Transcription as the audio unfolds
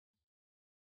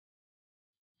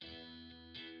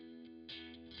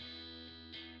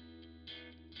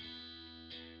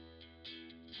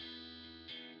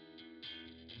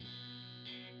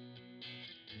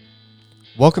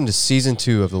Welcome to Season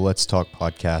 2 of the Let's Talk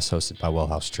podcast hosted by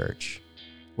Wellhouse Church,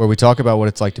 where we talk about what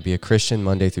it's like to be a Christian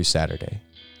Monday through Saturday,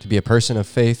 to be a person of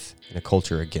faith in a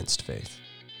culture against faith.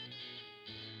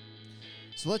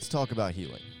 So let's talk about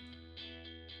healing,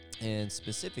 and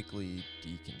specifically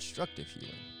deconstructive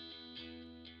healing.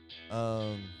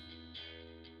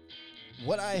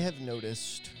 What I have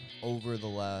noticed over the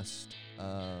last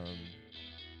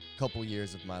couple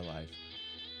years of my life,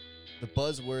 the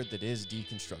buzzword that is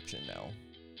deconstruction now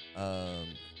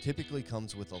typically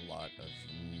comes with a lot of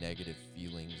negative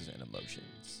feelings and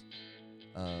emotions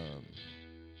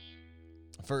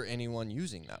for anyone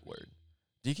using that word.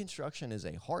 Deconstruction is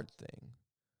a hard thing,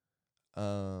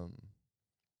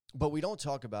 but we don't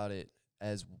talk about it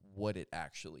as what it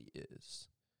actually is.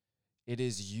 It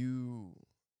is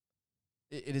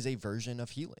a version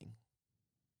of healing.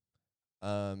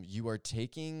 You are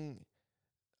taking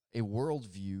a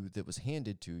worldview that was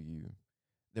handed to you,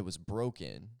 that was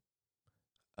broken,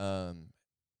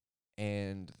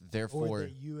 and therefore, or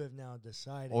that you have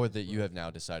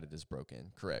now decided, is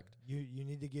broken. Correct. You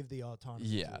need to give the autonomy.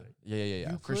 Yeah, to it.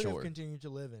 yeah, You for could sure. have continued to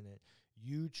live in it.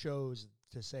 You chose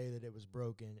to say that it was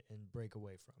broken and break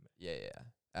away from it. Yeah,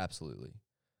 absolutely.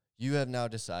 You have now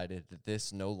decided that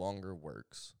this no longer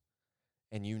works,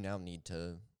 and you now need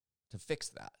to fix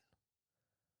that.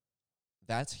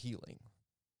 That's healing.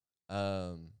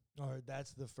 Or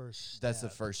that's the first step. That's the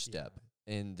first step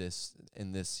in this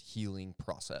healing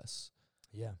process.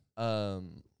 Yeah. I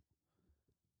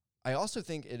also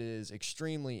think it is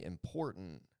extremely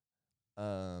important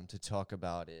to talk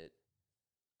about it.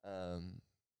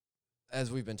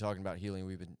 As we've been talking about healing,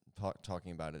 we've been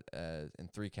talking about it as in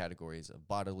three categories of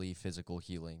bodily, physical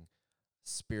healing,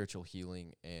 spiritual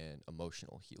healing, and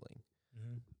emotional healing.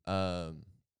 Mm-hmm.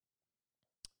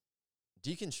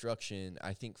 Deconstruction,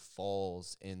 I think,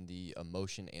 falls in the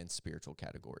emotion and spiritual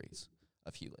categories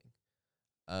of healing.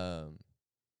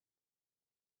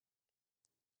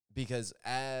 Because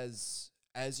as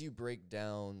you break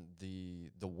down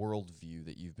the worldview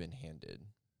that you've been handed,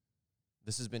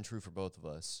 this has been true for both of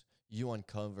us, you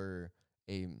uncover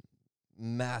a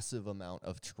massive amount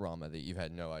of trauma that you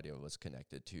had no idea was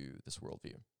connected to this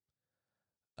worldview.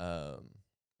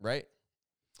 Right?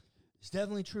 It's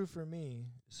definitely true for me.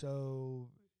 So,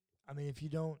 I mean, if you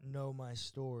don't know my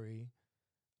story,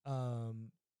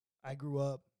 I grew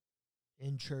up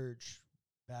in church,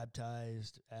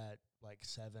 baptized at like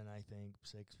 7, I think,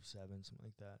 6, 7, something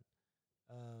like that.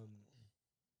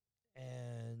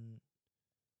 And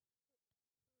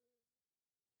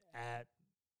at,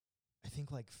 I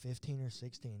think, like 15 or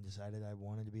 16, decided I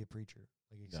wanted to be a preacher.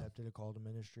 Like, accepted a call to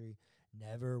ministry,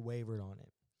 never wavered on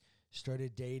it.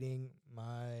 Started dating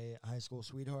my high school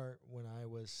sweetheart when I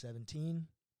was 17,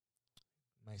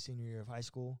 my senior year of high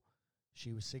school.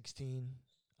 She was 16.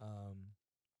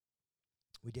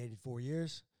 We dated 4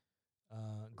 years.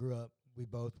 Grew up, we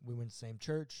went to the same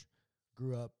church.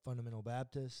 Grew up fundamental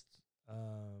Baptist.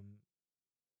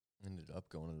 Ended up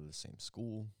going to the same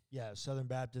school. Yeah, Southern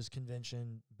Baptist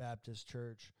Convention Baptist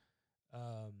Church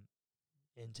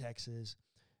in Texas.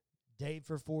 Date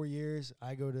for 4 years.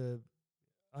 I go to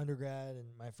undergrad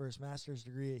and my first master's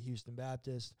degree at Houston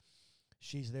Baptist.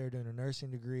 She's there doing a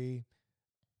nursing degree.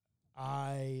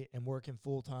 I am working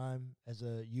full-time as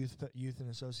a youth and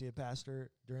associate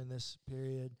pastor during this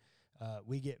period.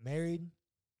 We get married,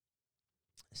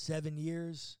 7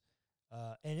 years,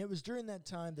 and it was during that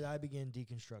time that I began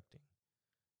deconstructing.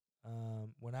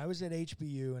 When I was at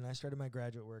HBU and I started my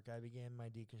graduate work, I began my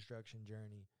deconstruction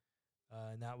journey,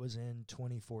 and that was in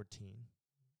 2014,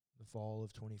 the fall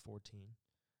of 2014.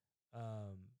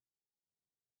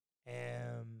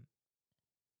 And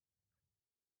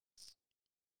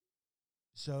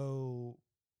so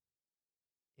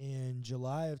in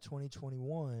July of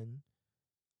 2021,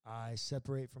 I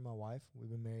separate from my wife. We've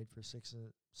been married for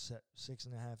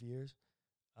 6.5 years.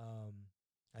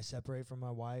 I separate from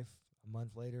my wife. A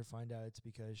month later, find out it's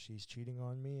because she's cheating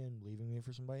on me and leaving me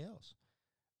for somebody else.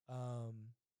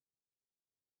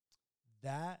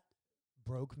 That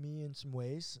broke me in some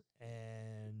ways,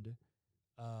 and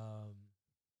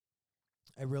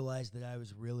I realized that I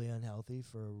was really unhealthy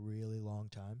for a really long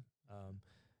time.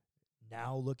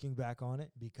 Now looking back on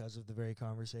it, because of the very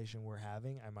conversation we're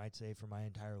having, I might say for my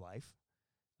entire life,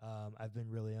 I've been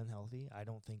really unhealthy. I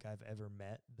don't think I've ever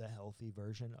met the healthy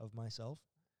version of myself.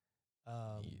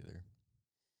 Me either.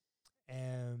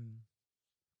 And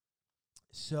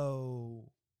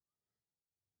so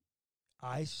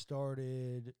I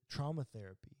started trauma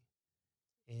therapy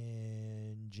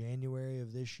in January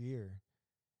of this year,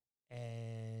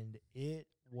 and it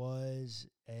was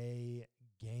a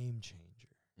game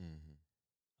changer. Mm-hmm.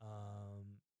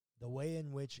 the way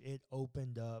in which it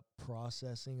opened up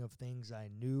processing of things I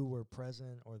knew were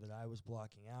present or that I was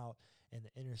blocking out, and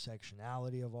the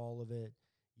intersectionality of all of it.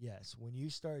 Yes, when you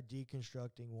start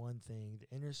deconstructing one thing, the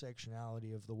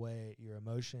intersectionality of the way your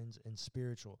emotions and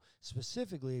spiritual,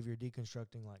 specifically if you're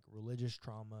deconstructing like religious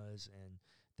traumas and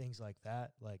things like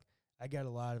that, like I got a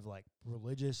lot of like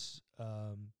religious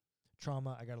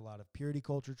trauma. I got a lot of purity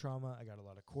culture trauma. I got a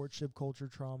lot of courtship culture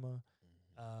trauma.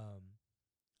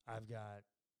 I've got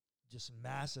just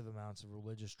massive amounts of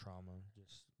religious trauma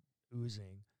just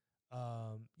oozing.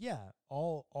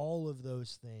 All of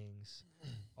those things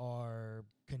are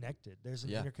connected. There's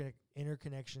an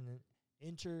interconnection,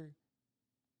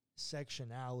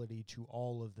 intersectionality to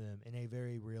all of them in a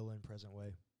very real and present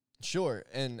way. Sure.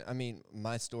 And I mean,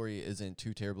 my story isn't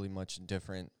too terribly much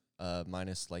different,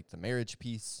 minus like the marriage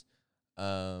piece.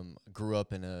 Grew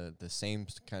up in the same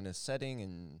kind of setting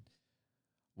and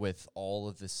with all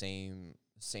of the same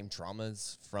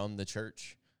traumas from the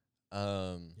church.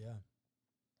 But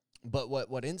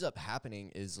what ends up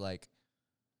happening is like,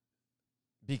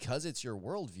 because it's your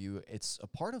worldview, it's a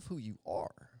part of who you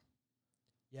are.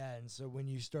 Yeah, and so when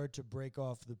you start to break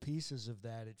off the pieces of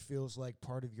that, it feels like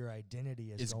part of your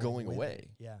identity is going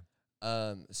away. Yeah.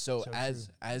 So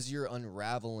as you're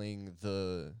unraveling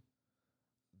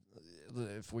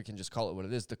if we can just call it what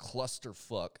it is, the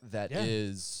clusterfuck that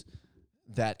is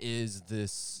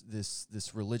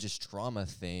this religious trauma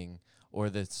thing, or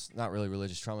this not really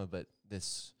religious trauma, but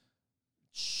this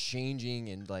changing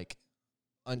and like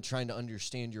trying to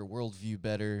understand your worldview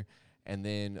better, and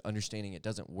then understanding it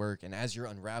doesn't work. And as you're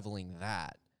unraveling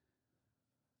that,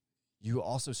 you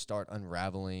also start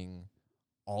unraveling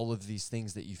all of these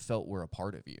things that you felt were a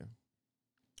part of you,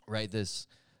 right?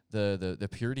 The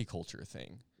purity culture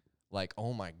thing, like,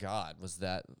 oh my God, was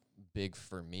that big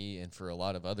for me and for a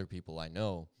lot of other people I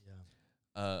know.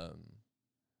 Yeah.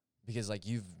 Because like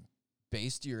you've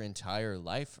based your entire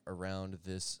life around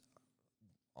this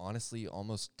honestly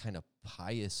almost kind of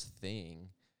pious thing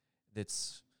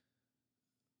that's,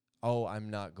 oh, I'm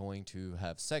not going to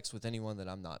have sex with anyone that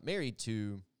I'm not married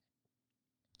to.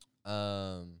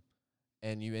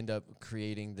 And you end up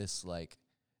creating this like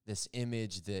this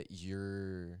image that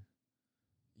your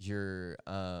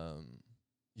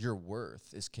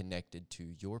worth is connected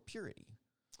to your purity,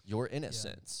 your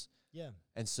innocence. Yeah.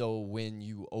 And so when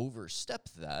you overstep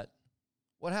that,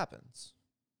 what happens?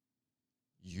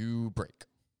 You break.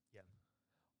 Yeah.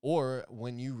 Or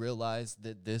when you realize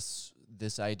that this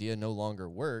idea no longer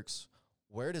works,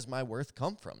 where does my worth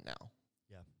come from now?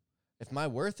 Yeah. If my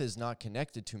worth is not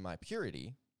connected to my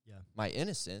purity, my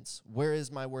innocence, where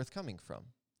is my worth coming from?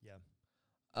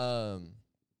 Yeah.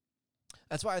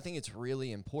 That's why I think it's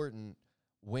really important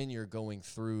when you're going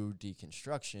through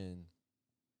deconstruction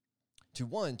to,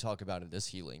 one, talk about it as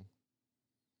healing,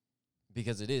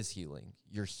 because it is healing.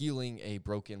 You're healing a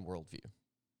broken worldview.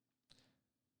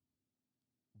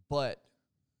 But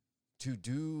to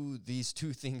do these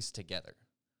two things together,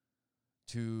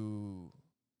 to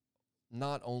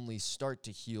not only start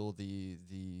to heal the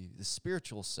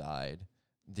spiritual side,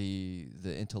 the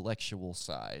intellectual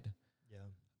side,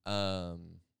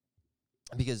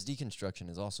 because deconstruction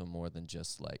is also more than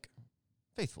just like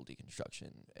faithful deconstruction.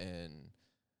 And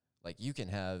like you can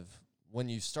have, when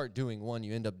you start doing one,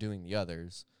 you end up doing the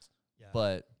others. Yeah.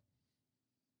 But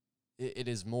it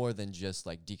is more than just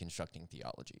like deconstructing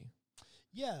theology.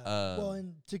 Yeah. Well,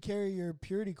 and to carry your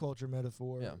purity culture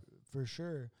metaphor, for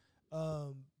sure,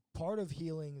 part of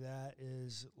healing that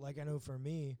is, like, I know for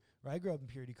me, I grew up in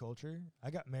purity culture. I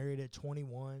got married at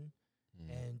 21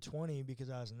 and 20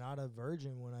 because I was not a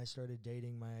virgin when I started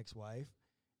dating my ex-wife.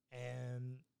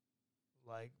 And,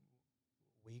 like,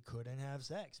 we couldn't have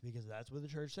sex because that's what the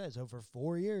church says. So for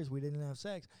 4 years, we didn't have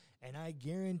sex. And I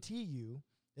guarantee you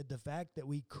that the fact that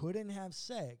we couldn't have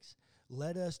sex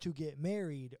led us to get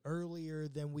married earlier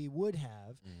than we would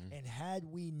have. And had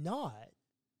we not,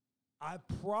 I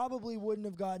probably wouldn't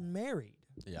have gotten married.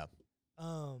 Yeah.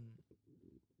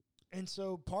 And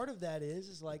so part of that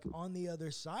is like on the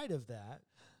other side of that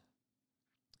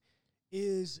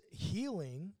is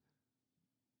healing,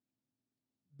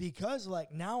 because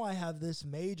like now I have this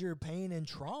major pain and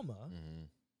trauma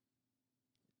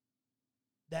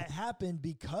that happened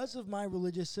because of my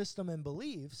religious system and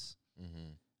beliefs.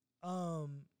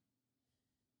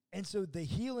 And so the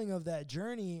healing of that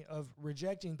journey of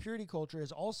rejecting purity culture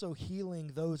is also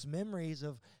healing those memories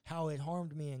of how it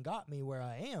harmed me and got me where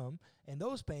I am and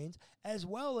those pains, as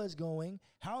well as going,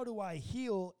 how do I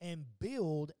heal and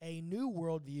build a new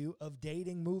worldview of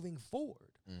dating moving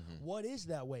forward? Mm-hmm. What is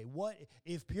that way? What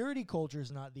if purity culture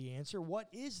is not the answer? What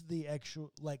is the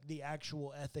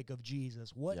actual ethic of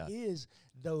Jesus? What is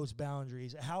those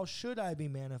boundaries? How should I be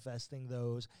manifesting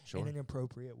those in an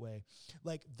appropriate way?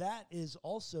 Like, that is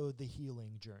also the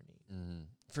healing journey. Mm-hmm.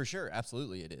 For sure,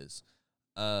 absolutely it is.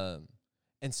 And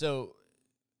so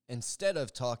instead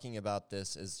of talking about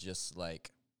this as just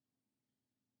like,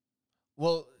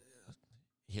 well,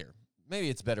 here, maybe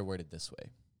it's better worded this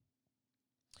way.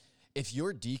 If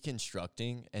you're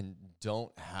deconstructing and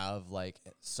don't have like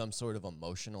some sort of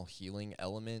emotional healing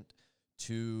element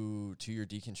to your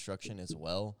deconstruction as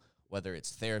well, whether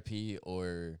it's therapy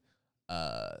or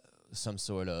some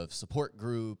sort of support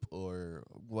group or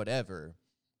whatever,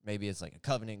 maybe it's like a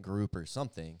covenant group or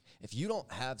something. If you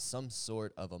don't have some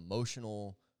sort of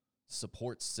emotional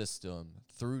support system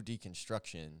through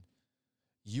deconstruction,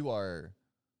 you are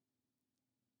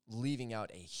leaving out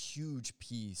a huge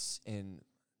piece in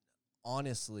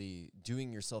honestly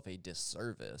doing yourself a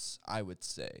disservice, I would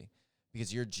say,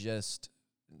 because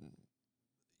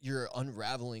you're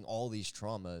unraveling all these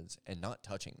traumas and not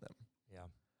touching them.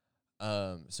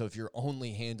 Yeah. So if you're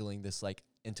only handling this like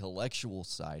intellectual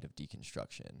side of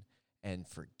deconstruction and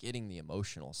forgetting the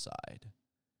emotional side,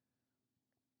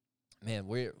 man,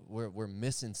 we're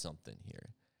missing something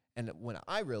here. And when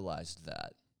I realized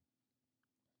that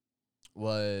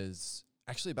was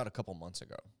actually about a couple months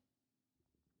ago.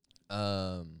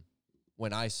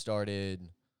 When I started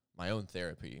my own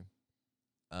therapy,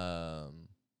 and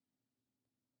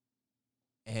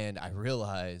I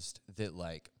realized that,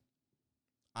 like,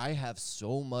 I have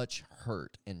so much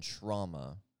hurt and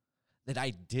trauma that I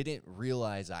didn't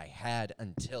realize I had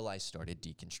until I started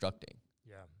deconstructing.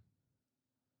 Yeah.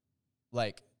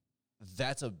 Like,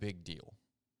 that's a big deal.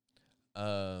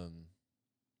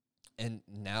 And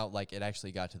now, like, it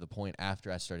actually got to the point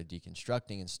after I started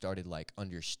deconstructing and started, like,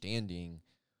 understanding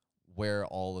where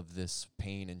all of this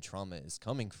pain and trauma is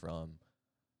coming from.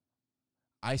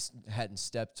 I hadn't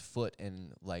stepped foot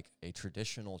in, like, a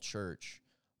traditional church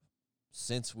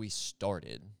since we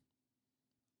started,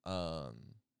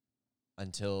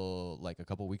 until, like, a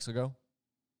couple weeks ago.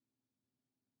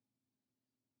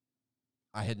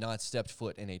 I had not stepped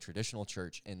foot in a traditional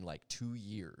church in, like, 2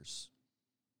 years.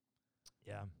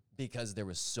 Yeah. Because there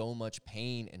was so much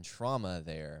pain and trauma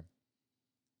there.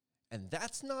 And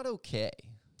that's not okay.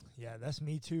 Yeah, that's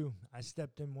me too. I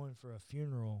stepped in one for a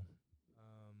funeral,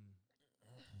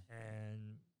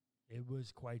 and it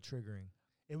was quite triggering.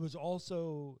 It was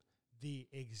also the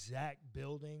exact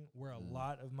building where a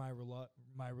lot of my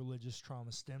religious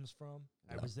trauma stems from.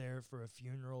 Yeah. I was there for a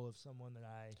funeral of someone that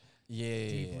I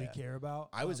deeply care about.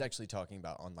 I was actually talking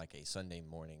about on like a Sunday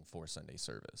morning for Sunday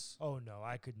service. Oh no,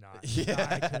 I could not.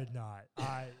 Yeah. I could not.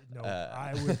 I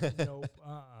would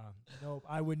nope.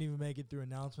 I wouldn't even make it through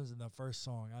announcements in the first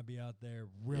song. I'd be out there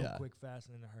real quick, fast,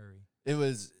 and in a hurry. It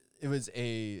was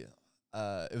a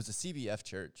CBF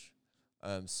church.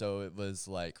 So it was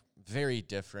like very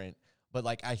different, but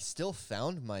like I still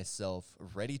found myself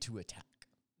ready to attack.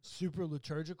 Super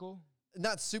liturgical?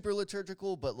 Not super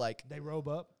liturgical, but like they robe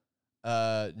up?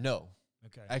 No.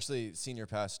 Okay. Actually, senior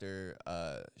pastor,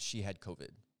 she had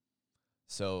COVID,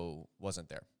 so wasn't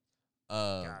there.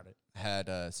 Got it.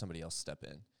 Had somebody else step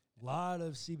in. A lot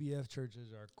of CBF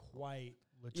churches are quite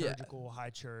liturgical, high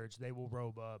church. They will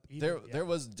robe up. There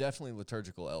was definitely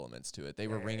liturgical elements to it. They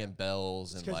were ringing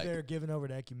bells and because like they're giving over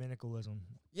to ecumenicalism.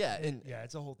 Yeah, and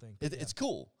it's a whole thing. It's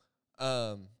cool.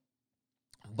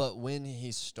 But when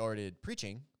he started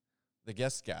preaching, the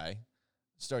guest guy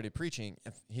started preaching.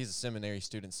 If he's a seminary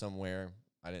student somewhere,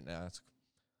 I didn't ask.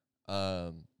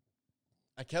 I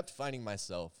kept finding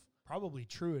myself. Probably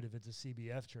Truett if it's a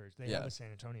CBF church. They have a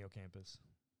San Antonio campus.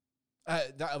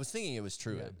 I was thinking it was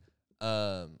Truett.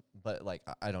 But like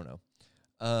I don't know.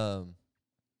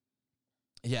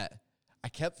 I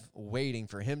kept waiting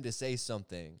for him to say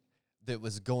something that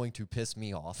was going to piss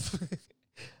me off.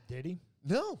 Did he?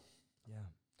 No. Yeah.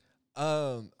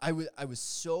 I was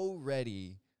so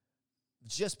ready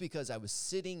just because I was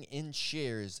sitting in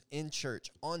chairs in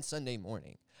church on Sunday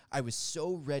morning. I was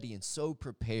so ready and so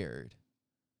prepared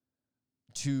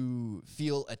to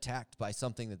feel attacked by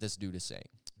something that this dude is saying.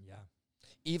 Yeah.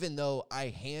 Even though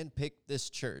I handpicked this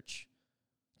church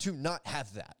to not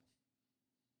have that.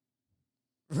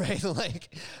 Right?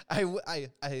 Like, I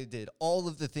did all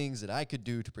of the things that I could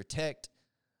do to protect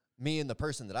me and the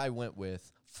person that I went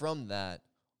with from that,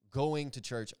 going to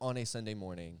church on a Sunday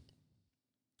morning.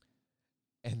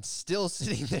 And still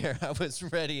sitting there, I was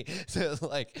ready to,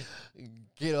 like,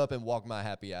 get up and walk my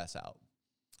happy ass out.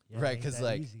 Yeah, right? Because,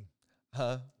 like, easy.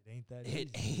 Huh? It ain't that easy. It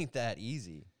ain't that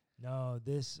easy. No,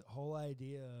 this whole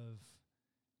idea of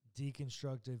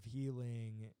deconstructive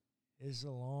healing is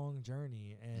a long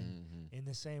journey. And in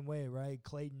the same way, right,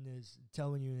 Clayton is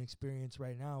telling you an experience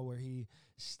right now where he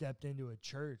stepped into a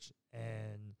church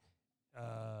and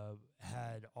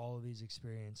had all of these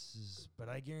experiences. But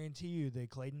I guarantee you that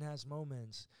Clayton has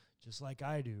moments, just like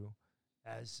I do,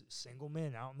 as single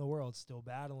men out in the world still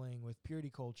battling with purity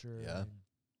culture and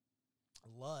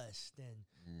lust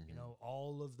and, you know,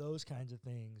 all of those kinds of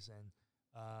things. And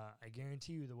I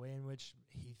guarantee you the way in which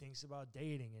he thinks about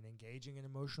dating and engaging in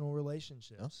emotional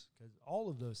relationships, because all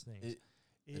of those things.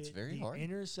 It's very hard. The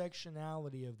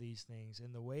intersectionality of these things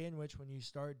and the way in which when you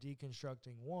start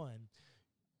deconstructing one,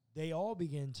 they all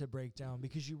begin to break down,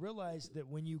 because you realize that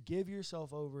when you give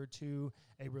yourself over to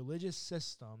a religious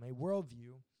system, a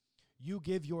worldview, you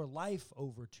give your life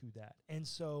over to that. And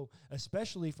so,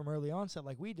 especially from early onset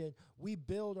like we did, we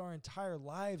build our entire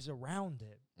lives around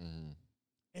it.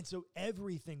 And so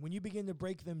everything, when you begin to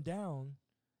break them down,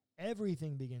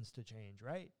 everything begins to change,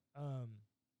 right? I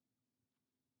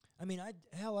mean, I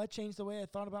changed the way I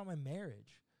thought about my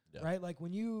marriage, right? Like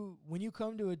when you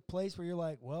come to a place where you're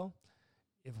like, well,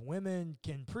 if women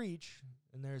can preach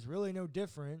and there's really no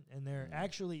different and they're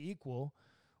actually equal,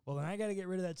 well, then I got to get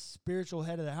rid of that spiritual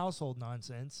head of the household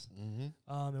nonsense.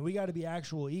 And we got to be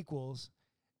actual equals.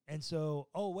 And so,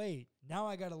 oh, wait, now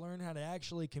I got to learn how to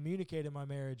actually communicate in my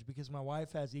marriage, because my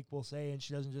wife has equal say and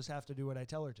she doesn't just have to do what I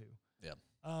tell her to.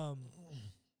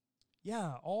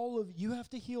 You have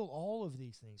to heal all of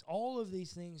these things. All of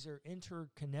these things are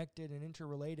interconnected and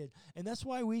interrelated. And that's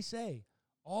why we say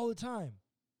all the time,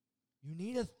 you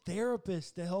need a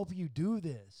therapist to help you do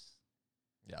this.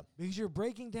 Because you're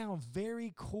breaking down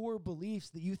very core beliefs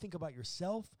that you think about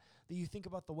yourself, that you think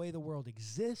about the way the world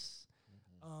exists,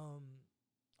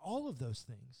 all of those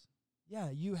things.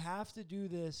 You have to do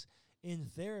this in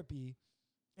therapy.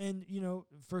 And, you know,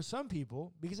 for some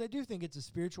people, because I do think it's a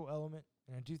spiritual element,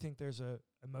 and I do think there's a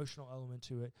emotional element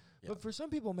to it, but for some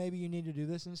people, maybe you need to do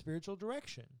this in spiritual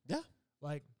direction.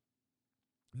 Like,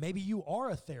 maybe you are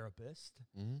a therapist,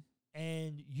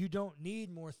 and you don't need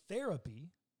more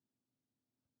therapy.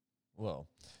 Well,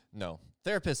 no.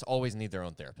 Therapists always need their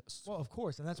own therapist. Well, of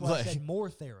course, and that's why I said more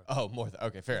therapy. Oh, more.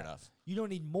 Okay, fair enough. You don't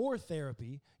need more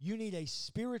therapy. You need a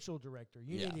spiritual director.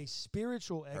 You need a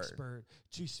spiritual expert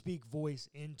to speak voice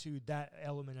into that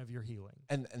element of your healing.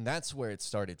 And that's where it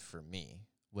started for me,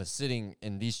 was sitting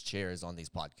in these chairs on these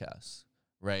podcasts,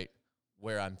 right,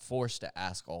 where I'm forced to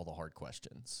ask all the hard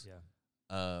questions.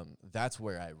 That's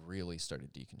where I really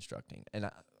started deconstructing.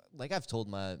 And I've told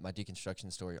my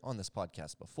deconstruction story on this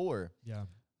podcast before.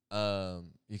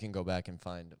 You can go back and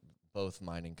find both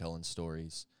mine and Cullen's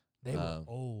stories. They were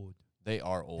old. They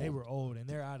are old. They were old, and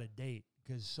they're out of date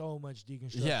because so much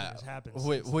deconstruction has happened.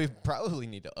 We probably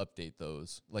need to update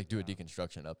those, like do a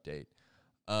deconstruction update.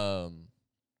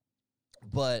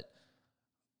 But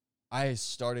I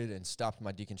started and stopped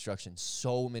my deconstruction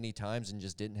so many times and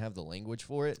just didn't have the language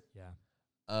for it.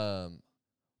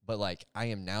 But like I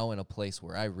am now in a place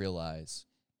where I realize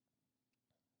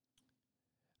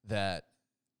that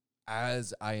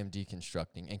as I am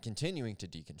deconstructing and continuing to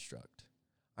deconstruct,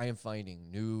 I am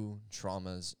finding new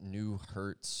traumas, new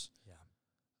hurts,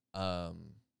 at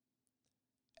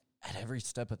every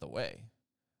step of the way.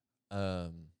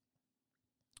 And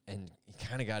you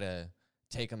kind of got to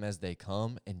take them as they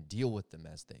come and deal with them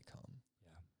as they come.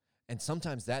 And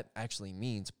sometimes that actually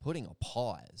means putting a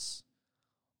pause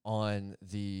on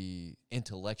the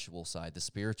intellectual side, the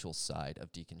spiritual side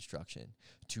of deconstruction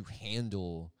to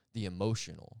handle the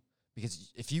emotional.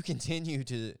 Because if you continue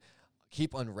to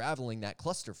keep unraveling that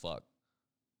clusterfuck,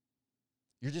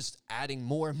 you're just adding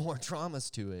more and more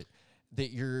traumas to it that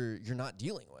you're not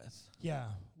dealing with.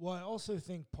 Well, I also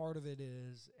think part of it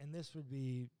is, and this would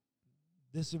be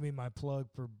my plug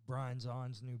for Brian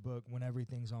Zahn's new book, When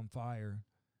Everything's on Fire.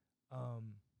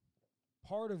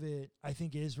 Part of it, I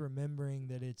think, is remembering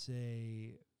that it's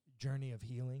a journey of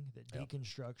healing, that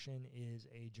deconstruction is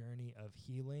a journey of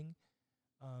healing.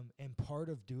 And part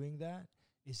of doing that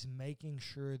is making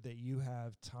sure that you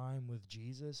have time with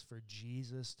Jesus for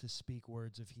Jesus to speak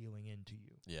words of healing into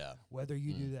you. Whether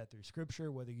you do that through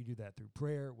scripture, whether you do that through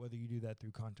prayer, whether you do that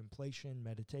through contemplation,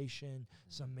 meditation,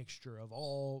 some mixture of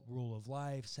all, rule of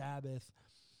life, Sabbath,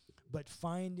 but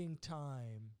finding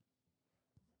time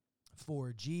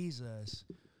for Jesus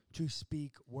to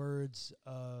speak words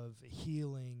of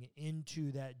healing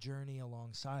into that journey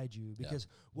alongside you. Because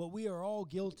what we are all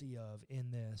guilty of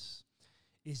in this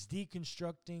is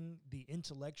deconstructing the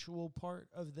intellectual part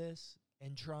of this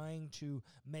and trying to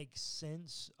make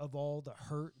sense of all the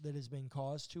hurt that has been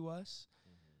caused to us.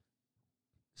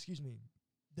 Excuse me.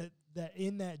 that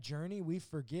in that journey we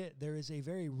forget there is a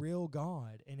very real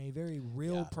God and a very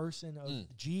real person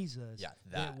of Jesus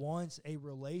that wants a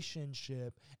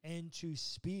relationship and to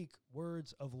speak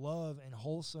words of love and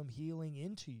wholesome healing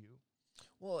into you.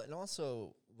 Well, and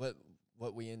also what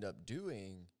we end up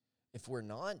doing if we're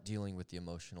not dealing with the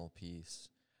emotional piece,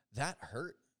 that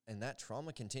hurt and that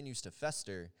trauma continues to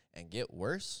fester and get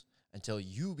worse until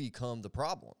you become the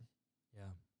problem. Yeah.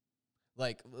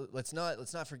 Like, let's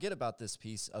not forget about this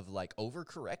piece of like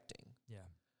overcorrecting. Yeah.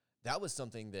 That was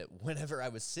something that whenever I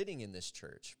was sitting in this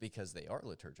church, because they are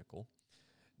liturgical,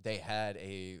 they had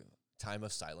a time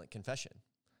of silent confession.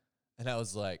 And I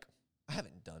was like, I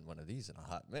haven't done one of these in a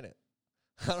hot minute.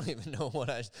 I don't even know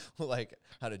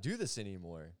how to do this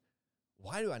anymore.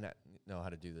 Why do I not know how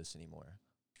to do this anymore?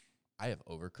 I have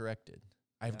overcorrected.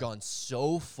 I've gone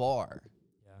so far.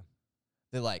 Yeah.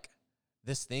 They're like,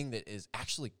 this thing that is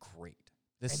actually great.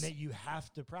 And that you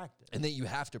have to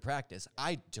practice.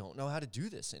 I don't know how to do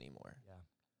this anymore. Yeah.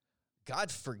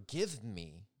 God, forgive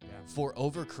me for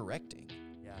overcorrecting.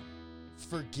 Yeah.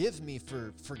 Forgive me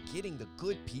for forgetting the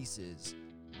good pieces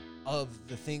of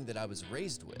the thing that I was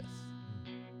raised with.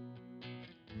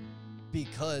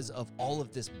 Because of all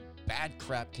of this bad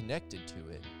crap connected to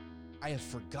it, I have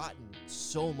forgotten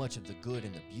so much of the good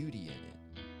and the beauty in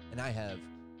it. And I have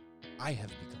become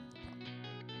the problem.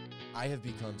 I have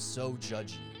become so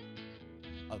judgy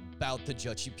about the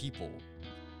judgy people.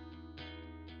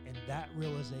 And that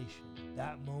realization,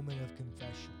 that moment of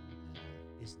confession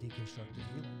is deconstructive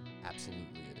healing.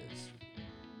 Absolutely it is.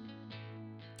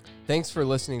 Thanks for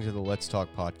listening to the Let's Talk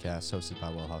podcast hosted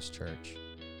by Wellhouse Church.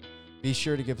 Be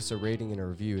sure to give us a rating and a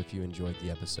review if you enjoyed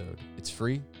the episode. It's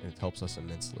free and it helps us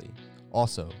immensely.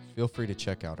 Also, feel free to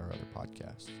check out our other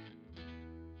podcasts.